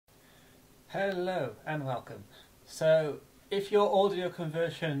Hello and welcome. So, if your audio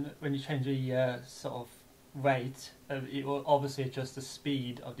conversion, when you change the sort of rate, it will obviously adjust the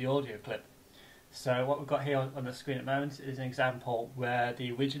speed of the audio clip. So what we've got here on the screen at the moment is an example where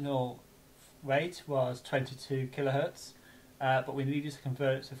the original rate was 22 kilohertz, but we needed to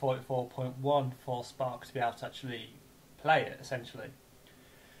convert it to 44.1 for Spark to be able to actually play it, essentially.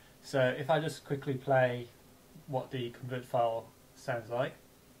 So if I just quickly play what the convert file sounds like.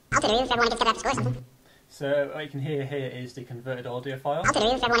 So what you can hear here is the converted audio file. So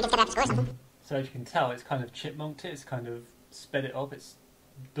as you can tell, it's kind of chipmunked it, it's kind of sped it up, it's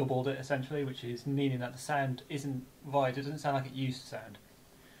doubled it essentially, which is meaning that the sound isn't right, it doesn't sound like it used to sound.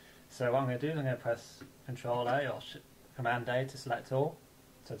 So what I'm going to do is I'm going to press Control A or Command A to select all,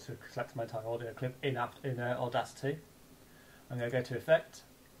 so to select my entire audio clip in Audacity. I'm going to go to Effect,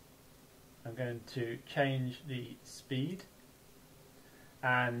 I'm going to change the speed,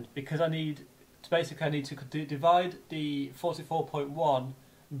 and because I need to divide the 44.1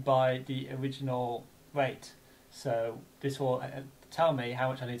 by the original rate, so this will tell me how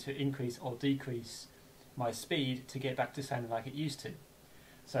much I need to increase or decrease my speed to get back to sounding like it used to.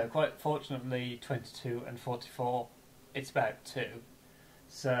 So quite fortunately 22 and 44, it's about 2.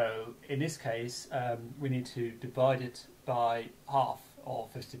 So in this case we need to divide it by half, or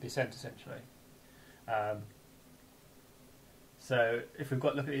 50% essentially. So if we've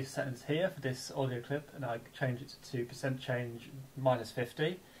got, look at these settings here for this audio clip, and I change it to percent change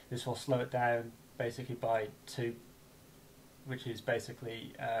 -50, this will slow it down basically by 2, which is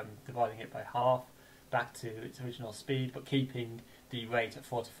basically dividing it by half back to its original speed, but keeping the rate at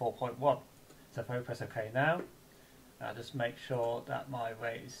 44.1. So if I press OK now, I'll just make sure that my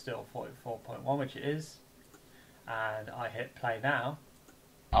rate is still 44.1, which it is, and I hit play now.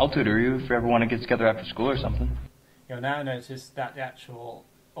 I'll tutor you if you ever want to get together after school or something. You'll now notice that the actual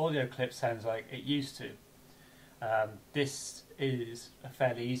audio clip sounds like it used to. This is a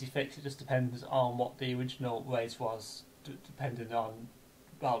fairly easy fix, it just depends on what the original rate was, depending on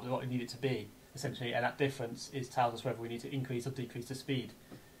what we need it to be, essentially, and that difference tells us whether we need to increase or decrease the speed.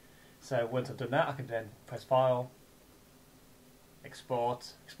 So once I've done that, I can then press File,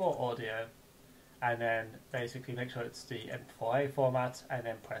 Export Audio, and then basically make sure it's the MP4A format, and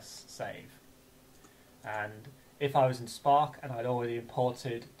then press Save. And if I was in Spark and I'd already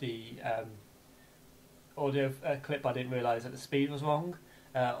imported the audio clip, I didn't realise that the speed was wrong,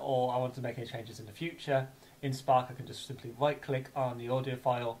 or I wanted to make any changes in the future, in Spark I can just simply right click on the audio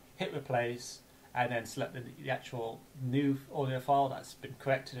file, hit replace, and then select the actual new audio file that's been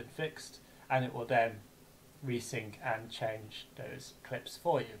corrected and fixed, and it will then resync and change those clips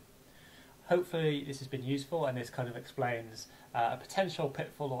for you. Hopefully this has been useful, and this kind of explains a potential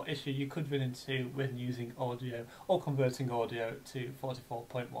pitfall or issue you could run into when using audio or converting audio to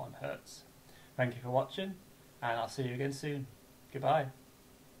 44.1 Hz. Thank you for watching, and I'll see you again soon. Goodbye.